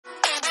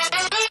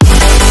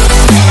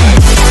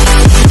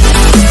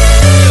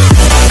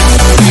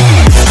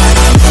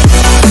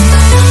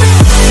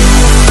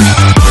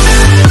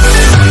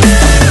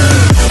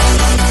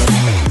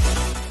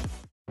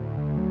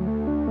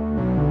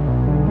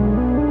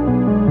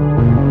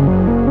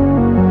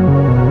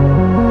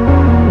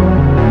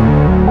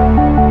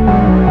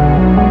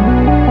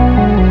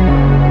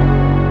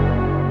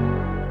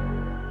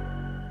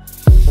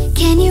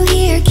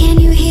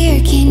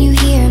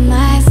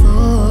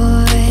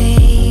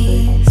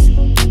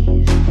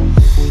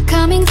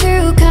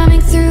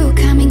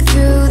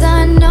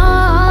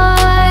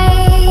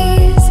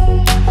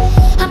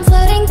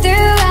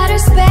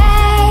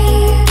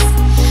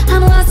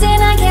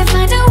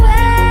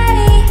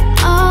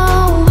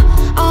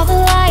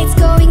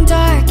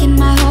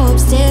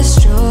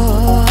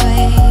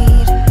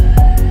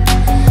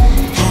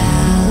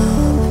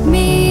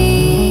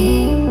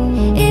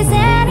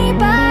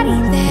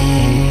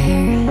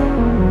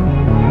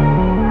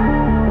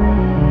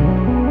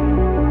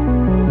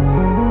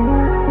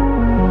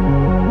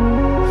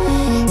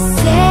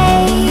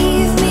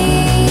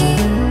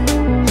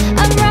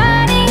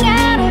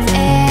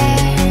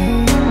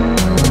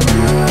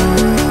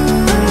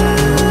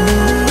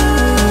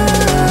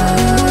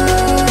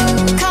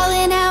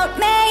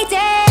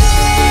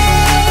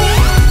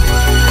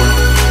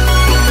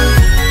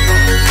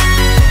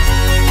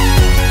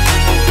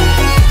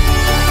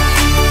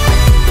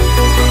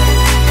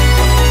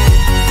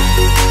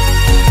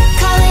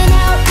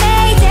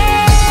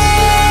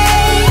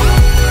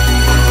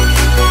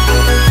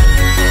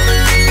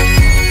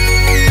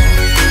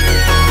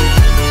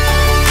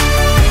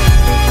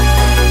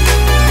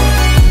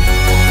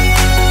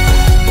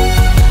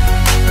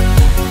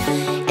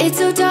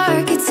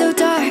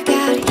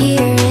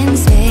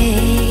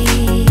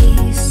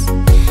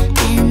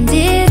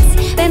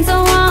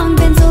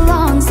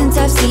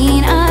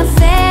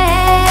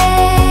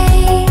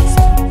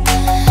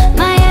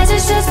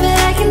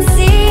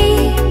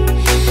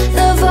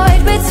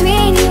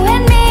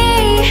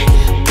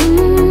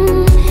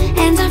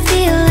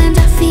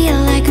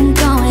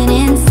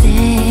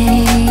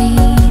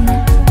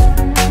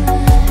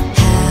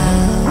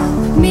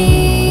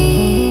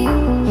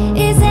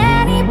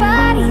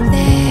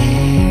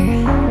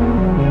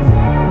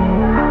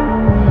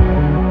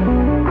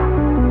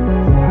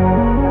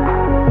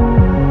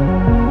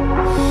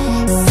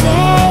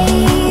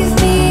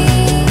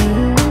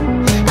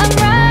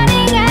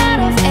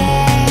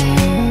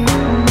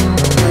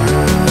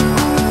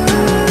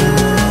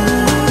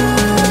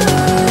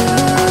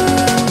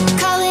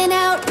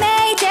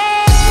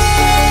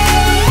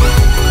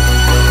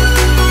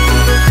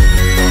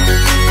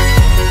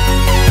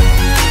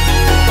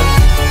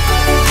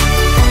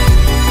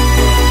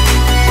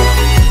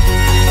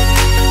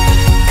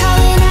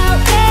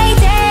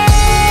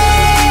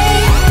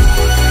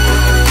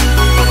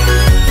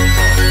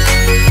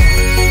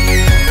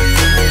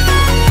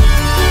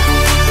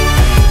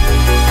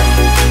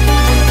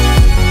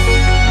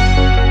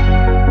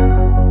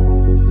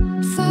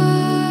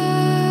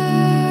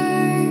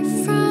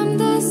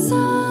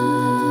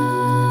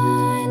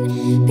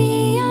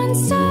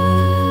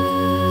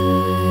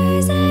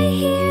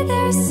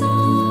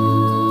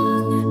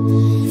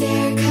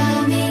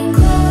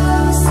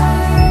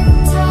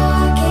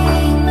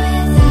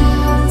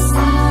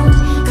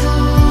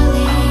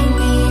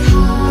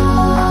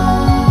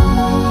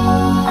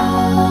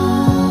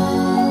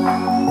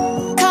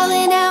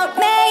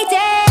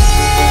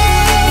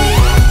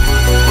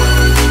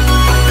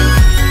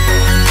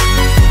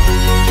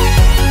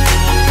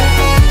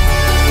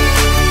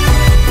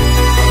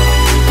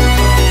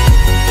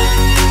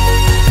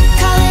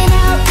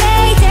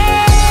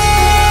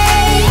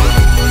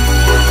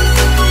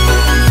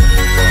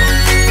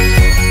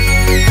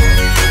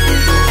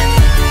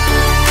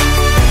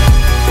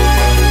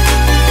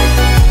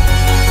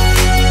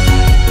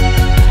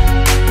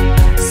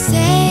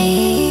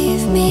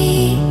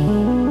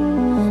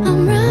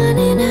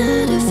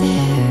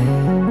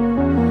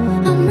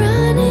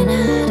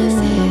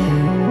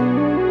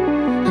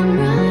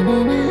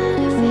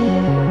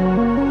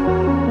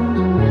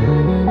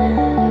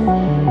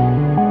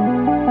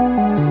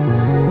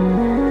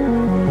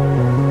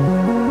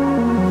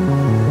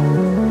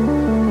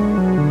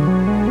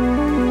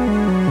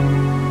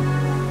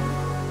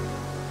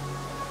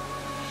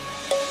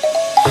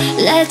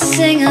Let's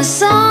sing a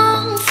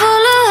song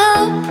full of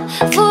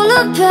hope, full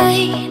of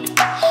pain.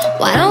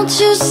 Why don't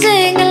you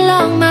sing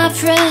along, my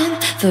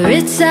friend? For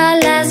it's our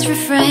last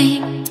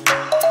refrain.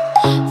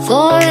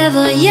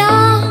 Forever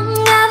young,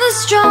 ever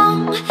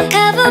strong,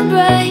 ever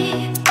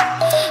brave.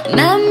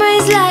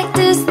 Memories like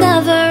this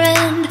never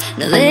end.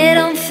 No, they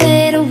don't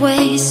fade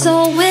away. So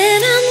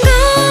when I'm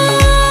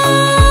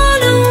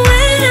gone, oh,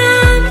 when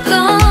I'm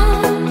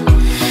gone,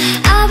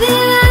 I'll be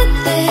right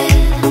there,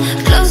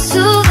 close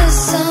to the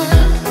sun.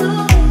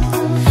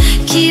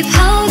 Keep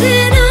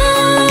holding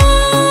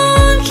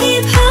on,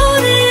 keep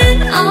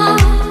holding on.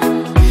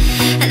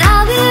 And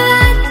I'll be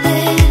right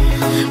there,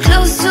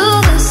 close to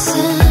the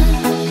sun,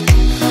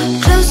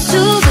 close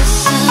to the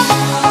sun.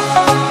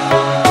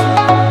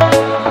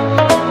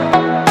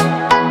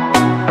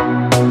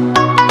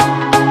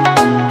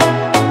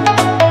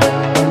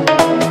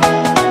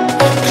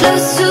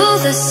 Close to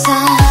the sun.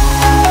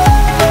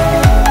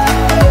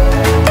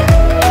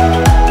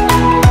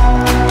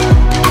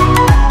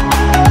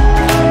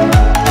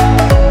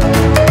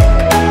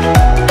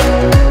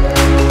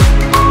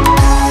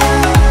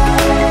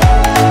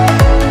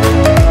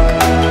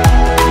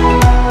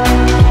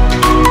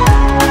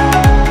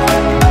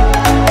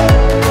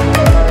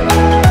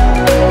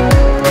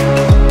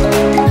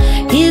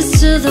 Here's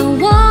to the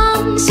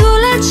ones who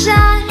let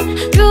shine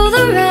through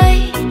the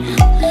rain,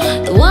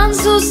 the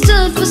ones who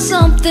stood for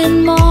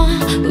something more.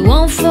 We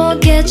won't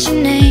forget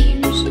your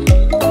names.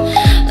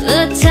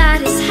 The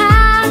tide is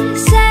high,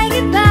 say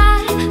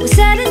goodbye, we're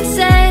setting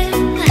sail.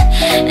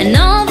 And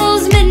all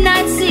those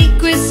midnight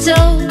secrets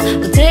told,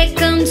 we'll take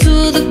them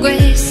to the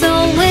grave. So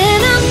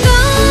when I'm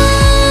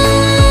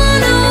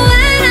gone, oh,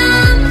 when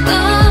I'm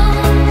gone,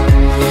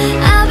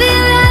 I'll be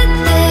right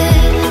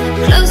there,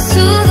 close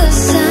to the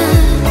sun.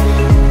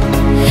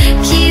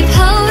 Keep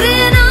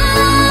holding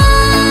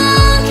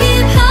on,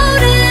 keep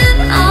holding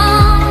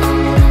on.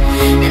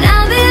 And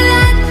I'll be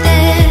right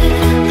there,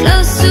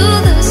 close to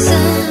the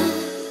sun,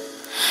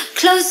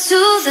 close to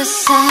the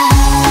sun. Close to the sun.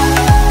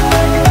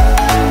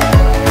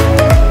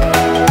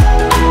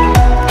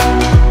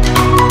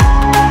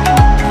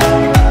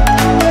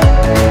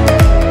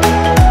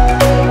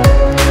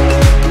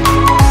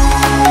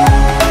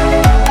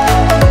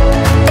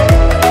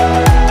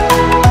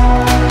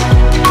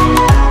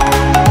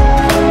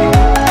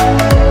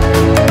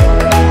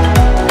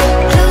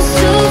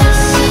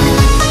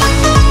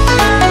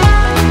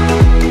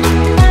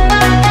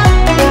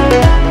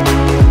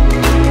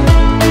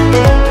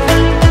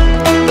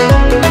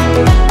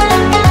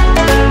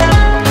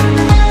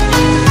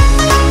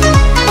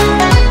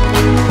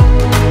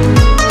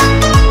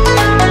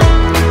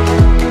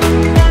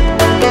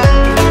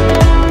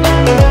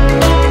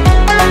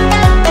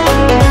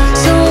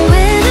 So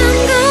when I'm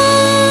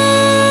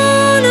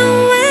gone, oh,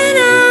 when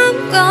I'm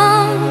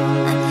gone,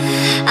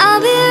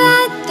 I'll be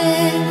right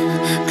there,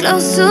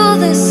 close to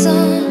the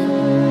sun.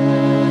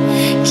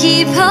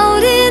 Keep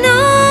holding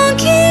on,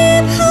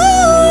 keep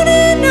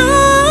holding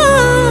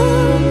on.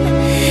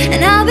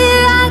 And I'll be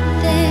right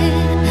there,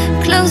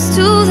 close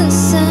to the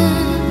sun,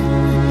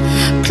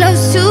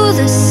 close to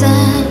the sun.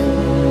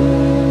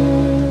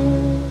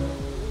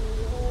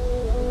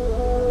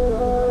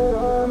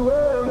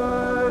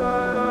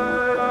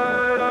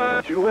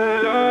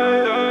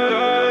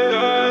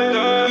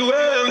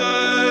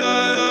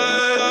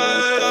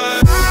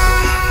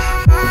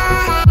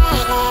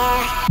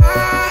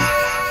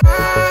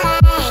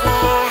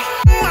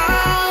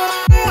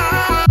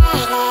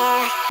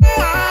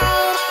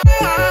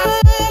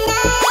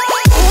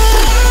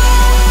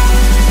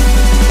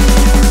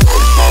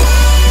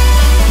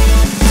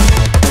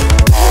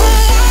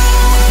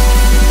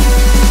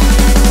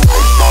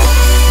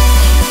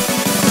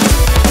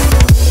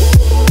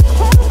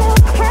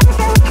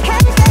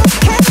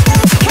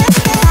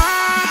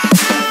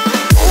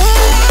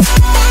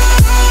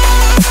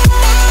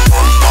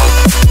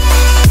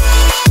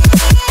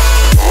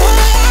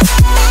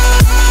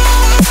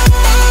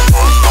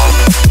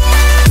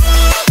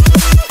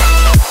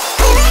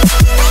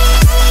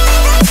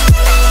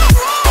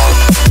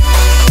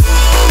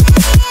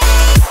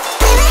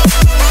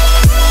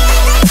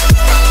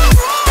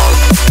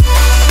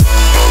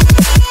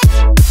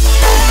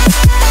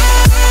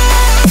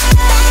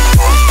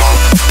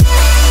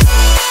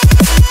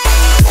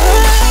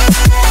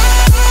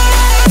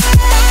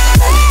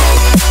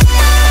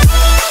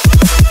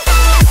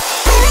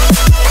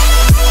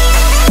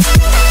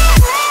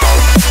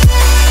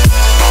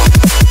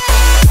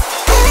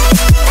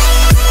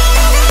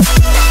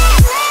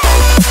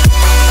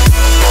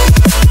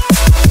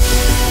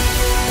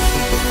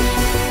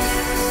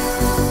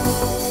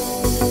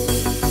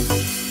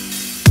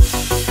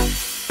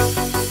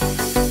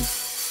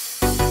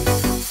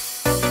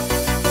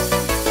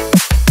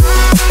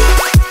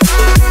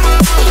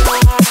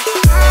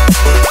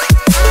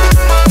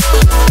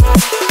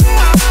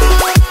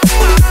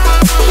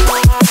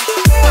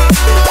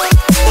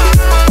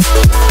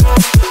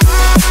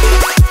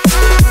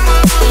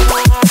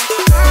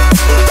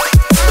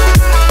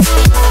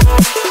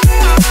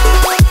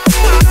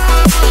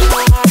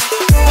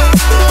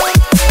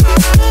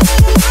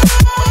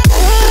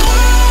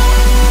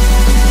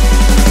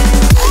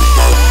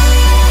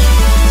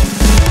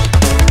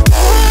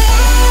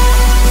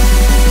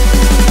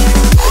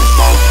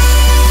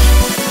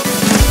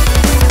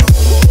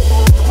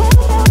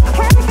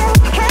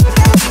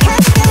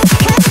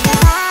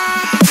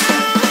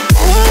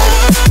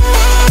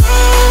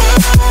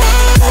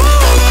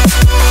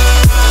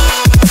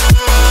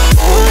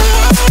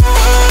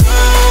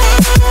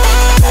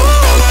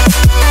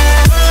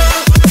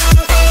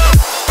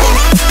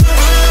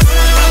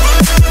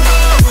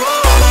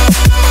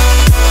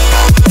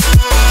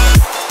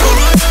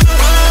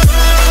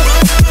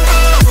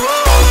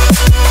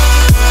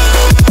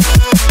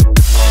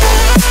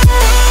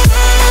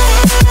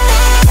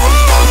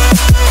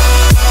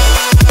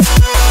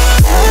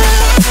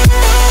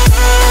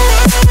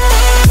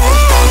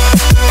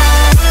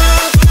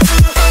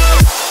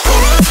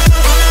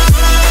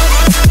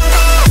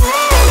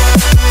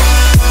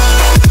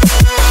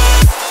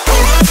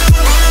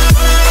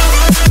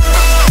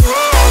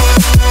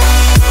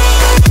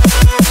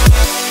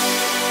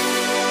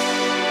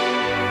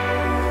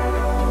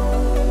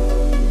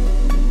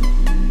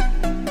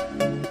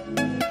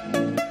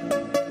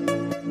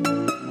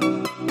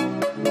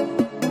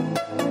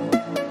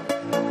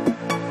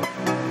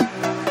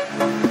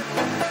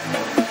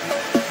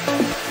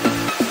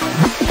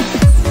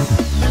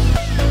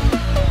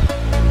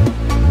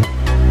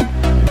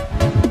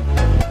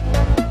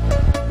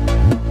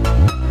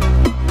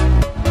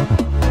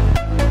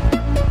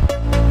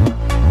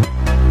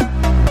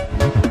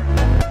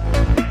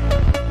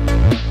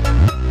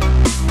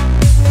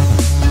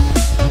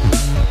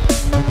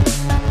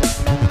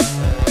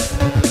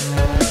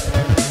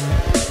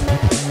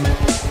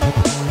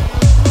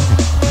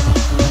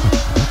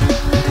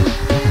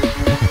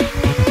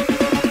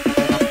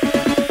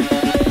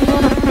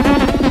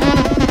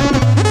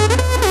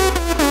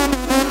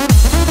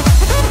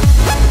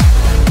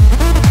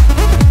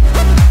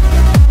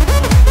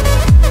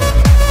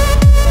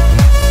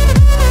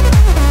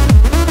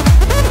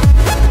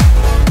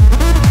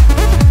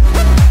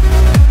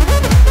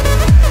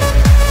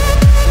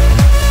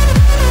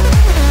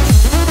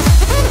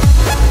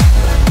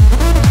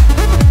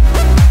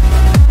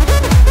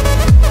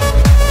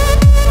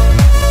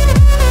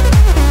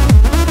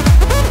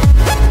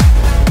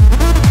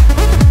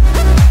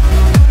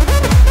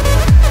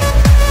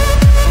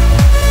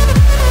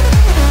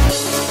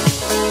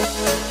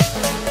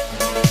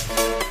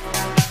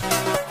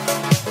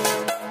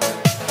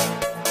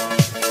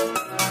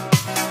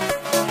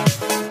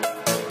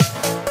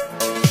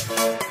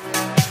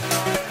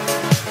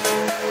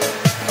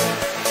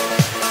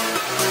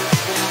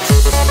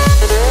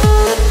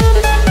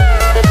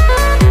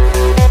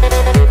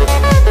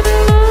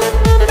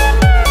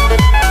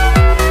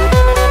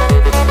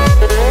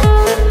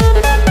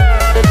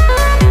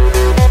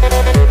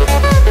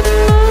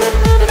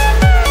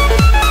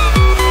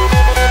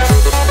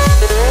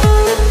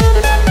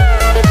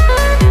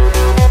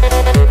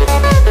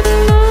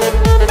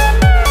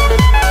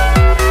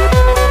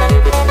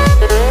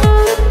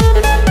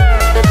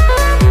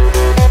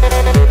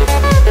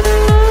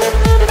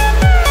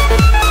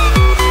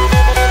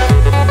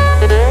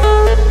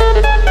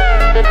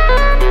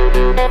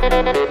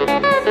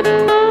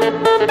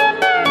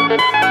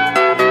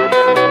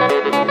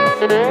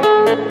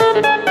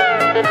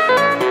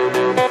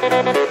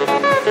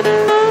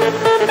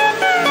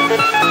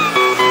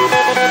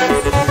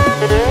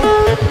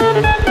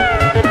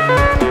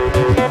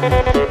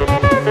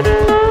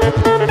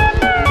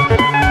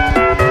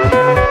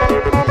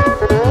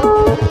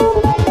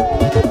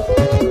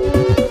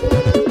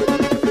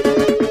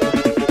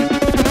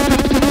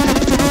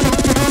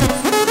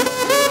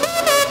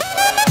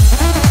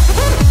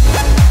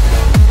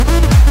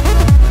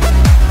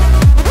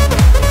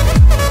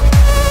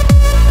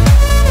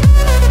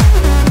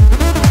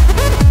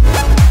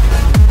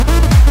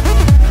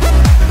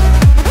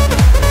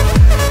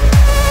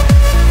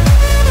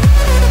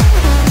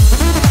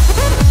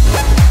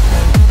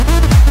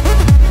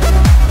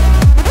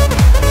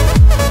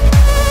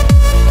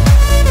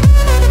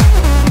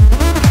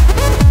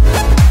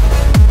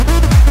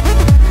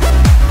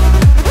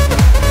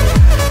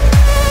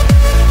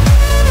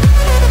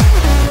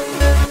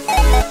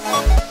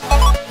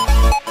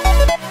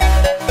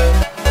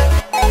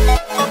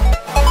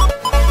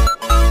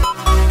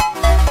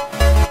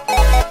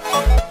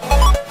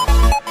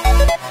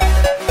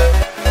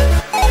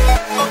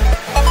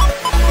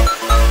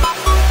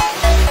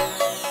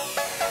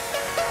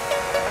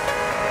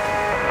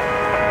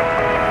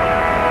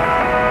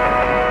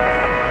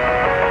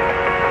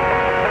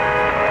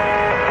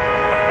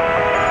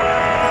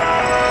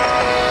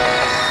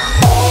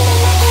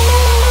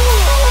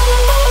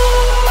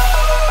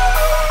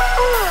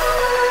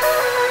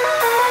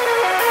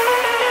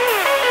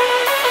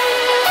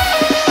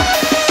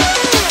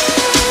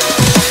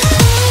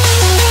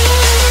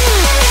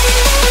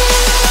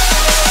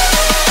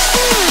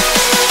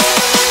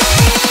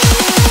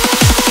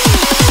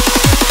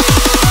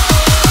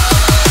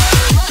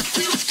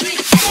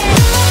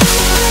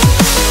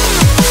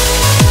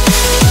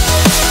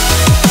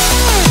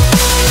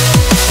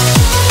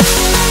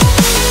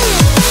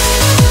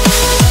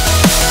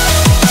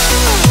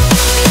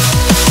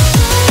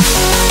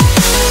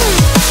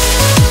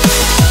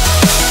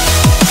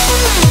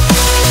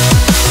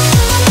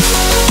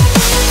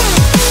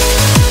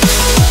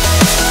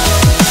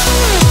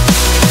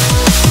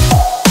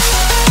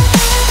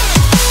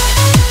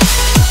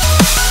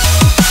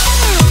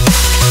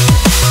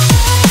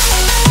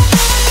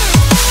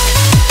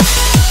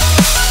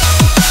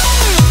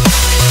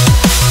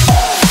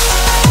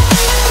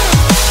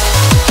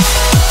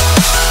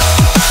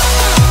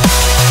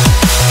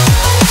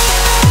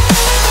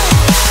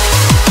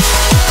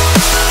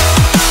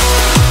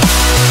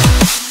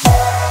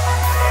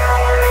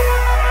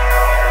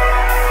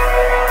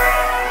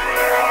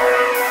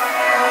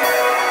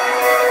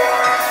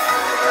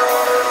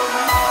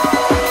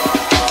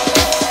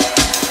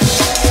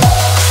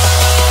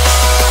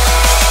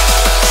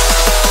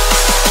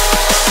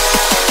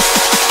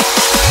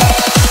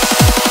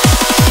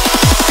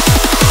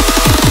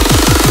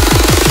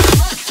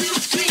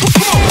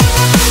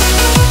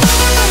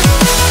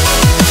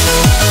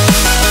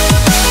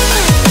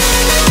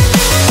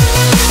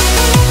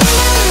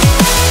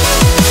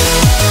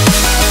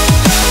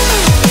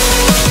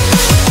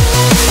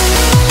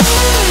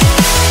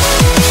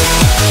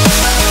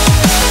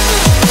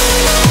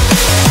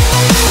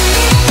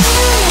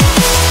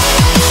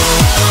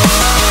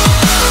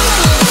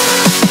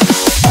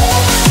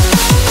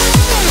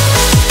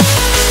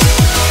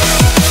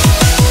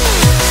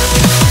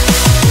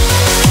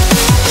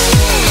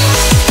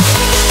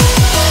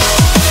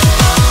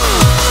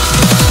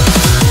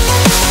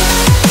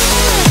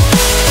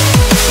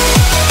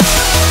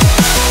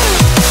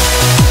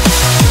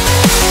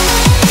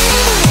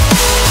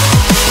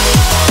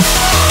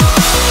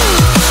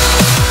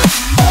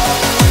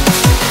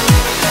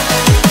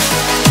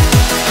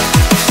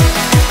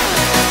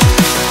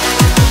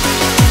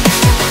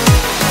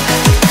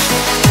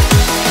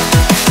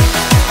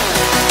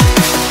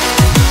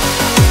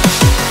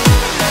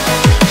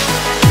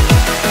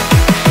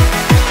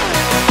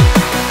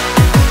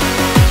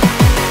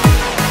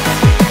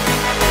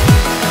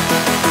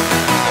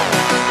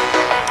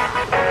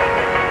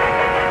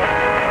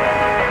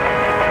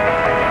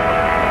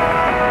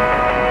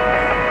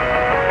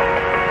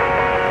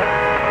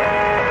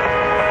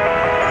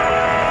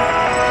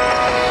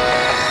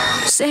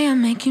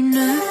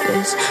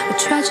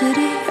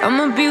 tragedy,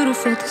 I'm a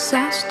beautiful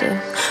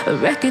disaster, a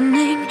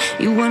reckoning.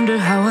 You wonder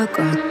how I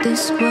got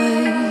this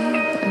way.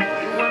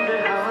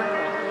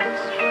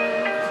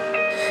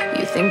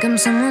 You think I'm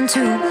someone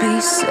to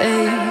be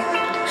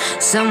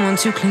saved, someone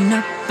to clean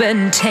up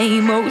and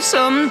tame. Oh,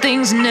 some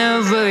things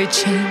never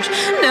change,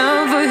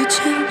 never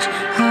change.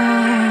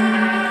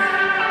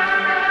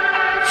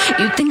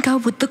 You think I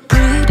would look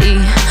pretty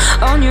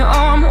on your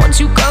arm once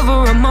you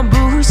cover up my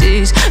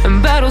bruises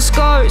and battle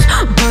scars,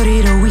 but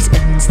it always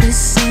ends the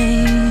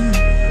same.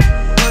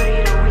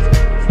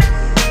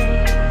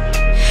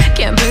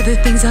 Can't bear the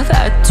things I've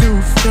had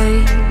to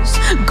face,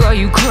 got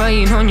you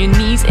crying on your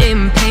knees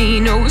in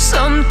pain. Oh,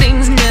 some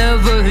things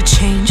never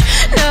change,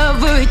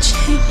 never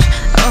change.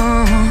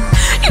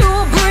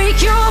 You'll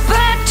break your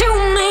back to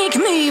make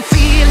me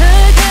feel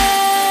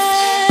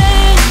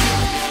again,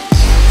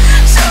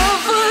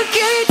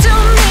 suffocate to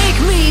make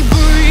me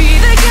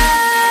breathe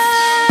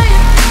again,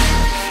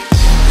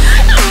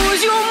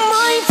 lose your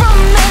mind from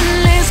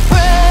endless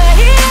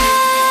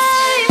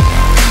pain.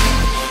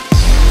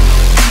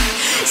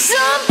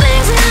 Some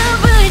things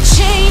never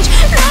change,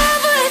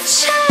 never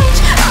change.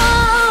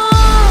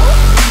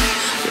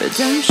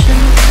 Redemption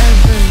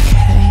never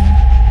came.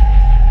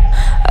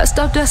 I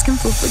stopped asking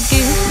for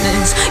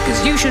forgiveness,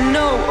 cause you should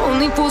know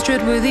only fools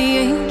tread where the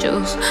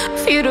angels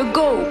fear to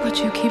go, but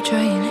you keep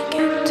trying to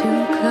get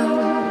too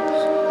close.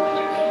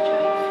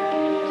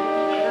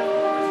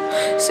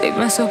 Save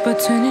myself by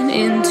turning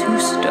into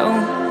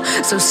stone,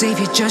 so save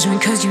your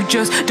judgment cause you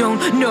just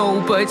don't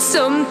know. But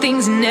some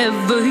things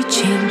never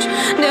change,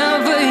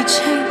 never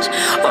change.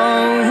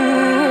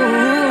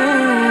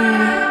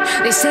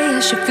 They say I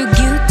should feel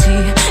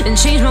guilty and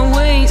change my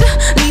ways,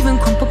 leaving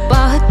crumpled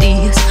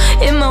bodies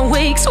in my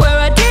wake. Swear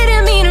I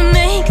didn't mean to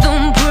make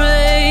them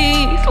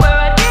break, swear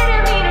I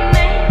didn't mean to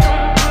make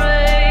them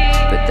break.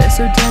 But they're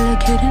so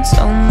delicate and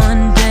so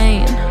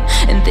mundane,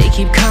 and they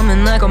keep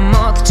coming like a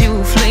moth to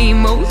a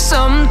flame. Oh,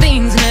 some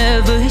things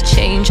never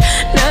change,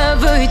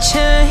 never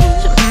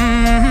change.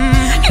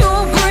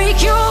 You'll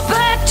break your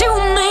back to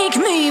make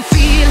me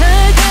feel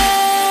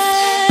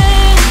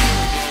again,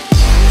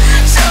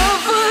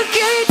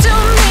 suffocate to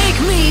make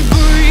me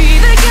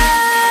breathe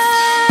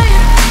again,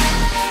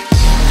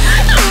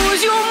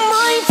 lose your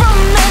mind from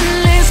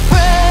endless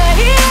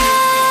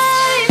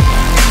pain.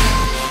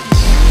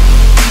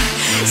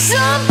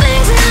 Some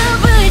things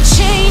never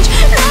change,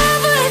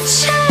 never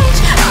change.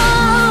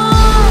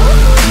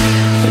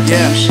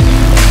 Redemption.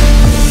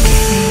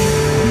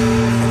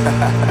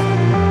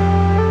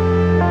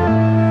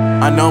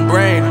 Unknown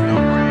Brain,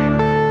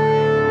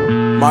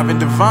 Marvin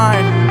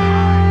Divine.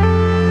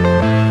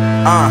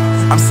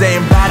 I'm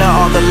saying bye to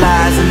all the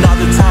lies and all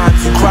the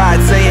times you cried,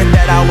 saying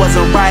that I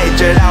wasn't right,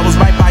 yet I was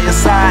right by your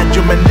side.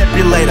 You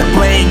manipulator,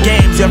 playing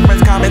games, your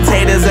friends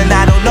commentators, and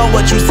I don't know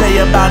what you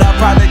say about our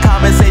private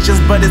conversations,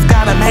 but it's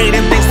got them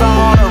hating. Thanks to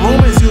all the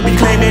rumors you be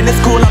claiming.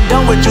 It's cool, I'm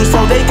done with you,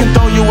 so they can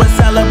throw you a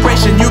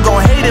celebration. You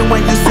gon' hate it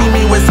when you see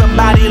me with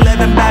somebody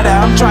living better.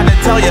 I'm trying to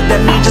tell you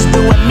that me just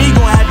doing me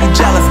gon' have you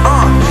jealous.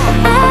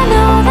 I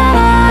know that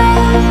I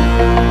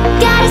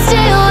gotta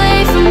stay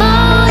away from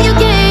all your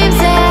games,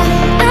 yeah.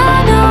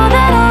 I know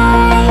that I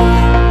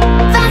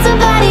found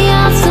somebody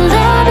else to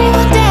love me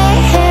one day,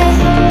 yeah.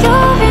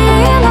 You'll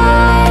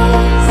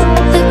realize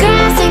the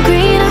grass ain't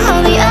greener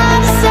on the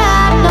other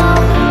side, no.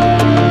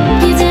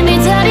 You did me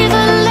dirty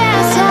for the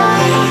last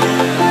time,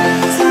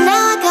 so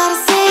now I gotta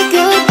say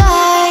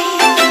goodbye.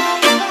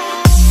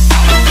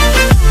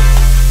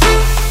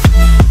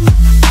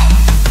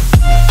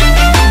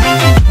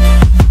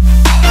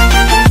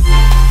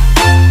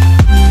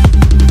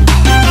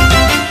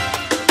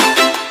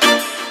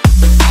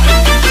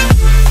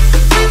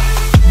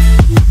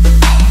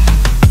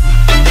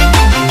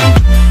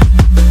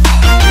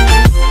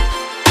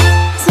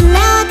 So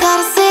now I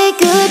gotta say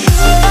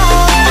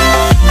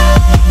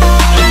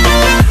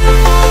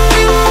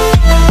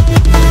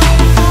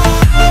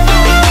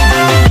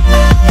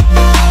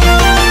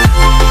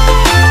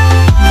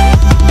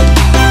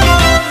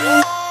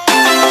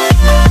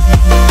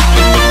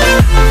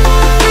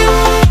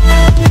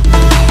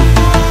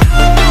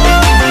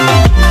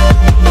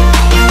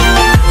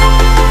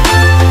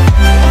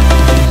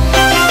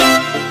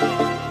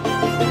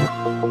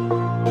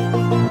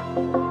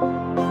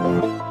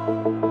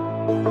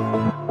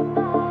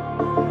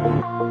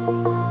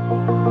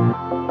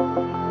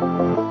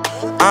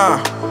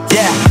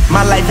Yeah,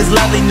 my life is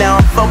lovely now,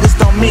 I'm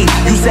focused on me.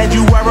 You said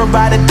you were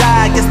about to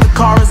die, I guess the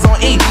car is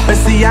on E. But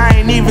see, I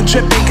ain't even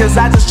tripping, cause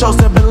I just chose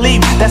to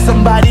believe that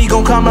somebody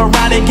gon' come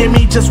around and give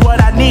me just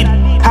what I need.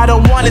 I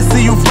don't wanna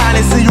see you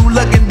finding, see you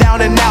looking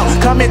down and out,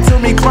 coming to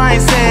me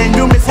crying, saying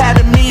you miss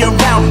having me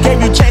around.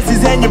 Gave you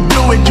chances and you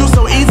blew it, you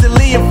so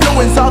easily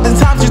influenced. All the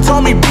times you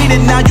told me beat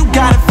it, now you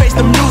gotta face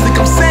the music.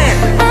 I'm saying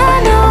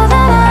I know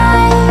that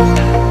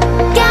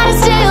I gotta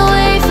stay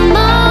away from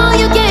all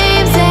your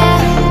games, yeah.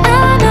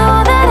 I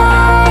know that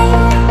I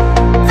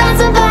found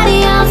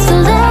somebody else to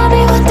love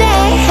me one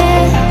day,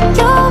 yeah.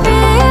 You'll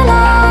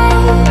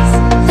realize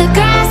the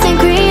grass ain't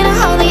greener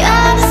on the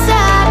other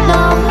side,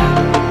 no.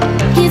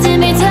 You did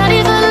me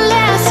dirty for the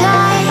last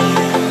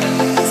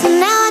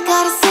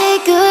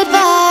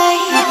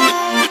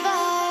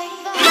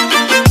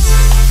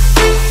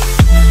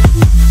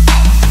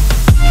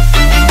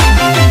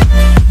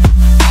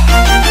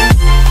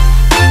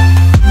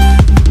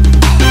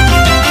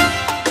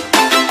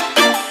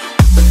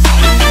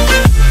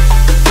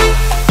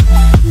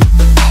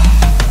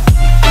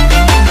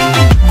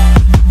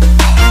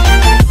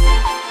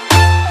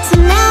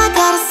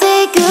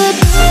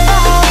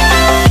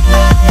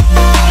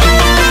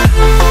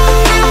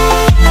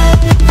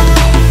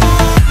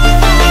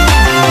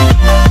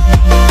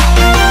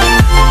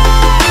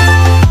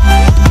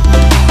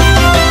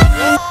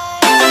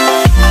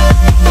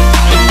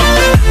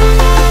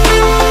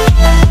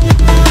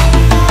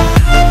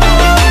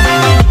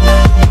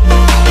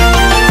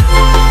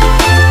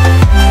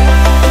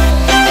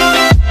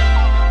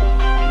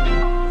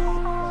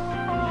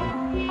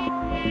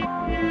We'll be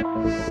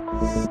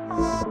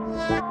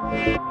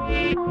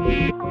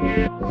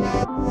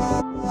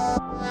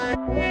right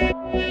back.